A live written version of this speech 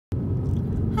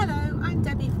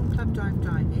I'm Debbie from Roundabout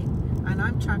Driving, and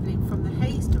I'm travelling from the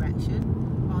Hayes direction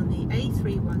on the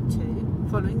A312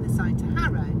 following the sign to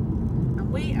Harrow,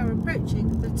 and we are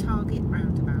approaching the Target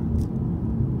Roundabout.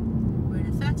 We're in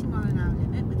a 30-mile-an-hour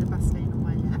limit with the bus lane on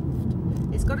my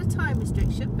left. It's got a time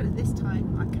restriction, but at this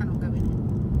time I cannot go in it.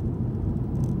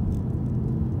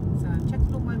 So I'm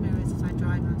checking all my mirrors as I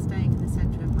drive, and I'm staying in the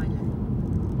centre of my lane.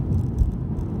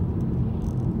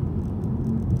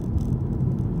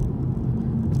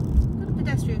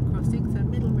 Pedestrian crossing, so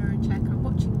middle mirror check. I'm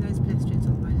watching those pedestrians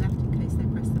on my left in case they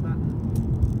press the button.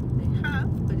 They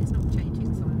have, but it's not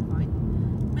changing, so I'm fine.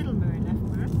 Middle mirror, left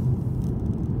mirror.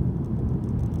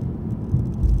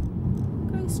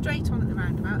 Going straight on at the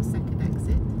roundabout, second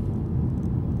exit.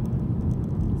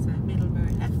 So middle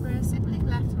mirror, left mirror, signalling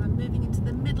left, and I'm moving into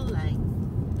the middle lane.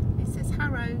 It says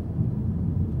Harrow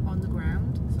on the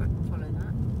ground, so I can follow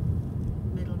that.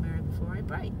 Middle mirror before I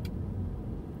brake.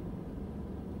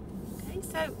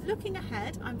 So looking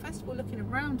ahead, I'm first of all looking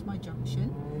around my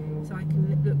junction so I can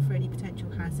look for any potential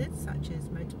hazards such as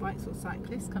motorbikes or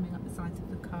cyclists coming up the sides of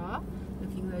the car,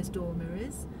 looking at those door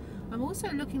mirrors. I'm also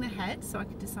looking ahead so I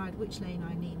can decide which lane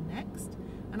I need next,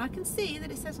 and I can see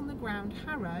that it says on the ground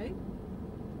Harrow.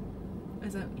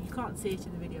 You can't see it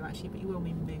in the video actually, but you will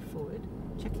when we move forward.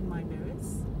 Checking my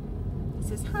mirrors. It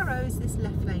says Harrow is this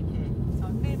left lane here, so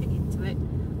I'm moving into it.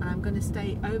 And I'm going to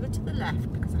stay over to the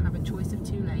left because I have a choice of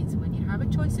two lanes. And when you have a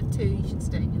choice of two, you should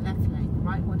stay in your left lane. The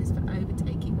right one is for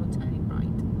overtaking or turning right.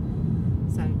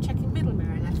 So checking middle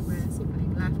mirror, left mirror,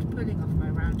 signalling left, pulling off my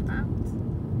roundabout.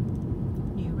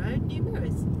 New road, new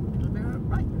mirrors. Middle mirror,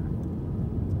 right mirror.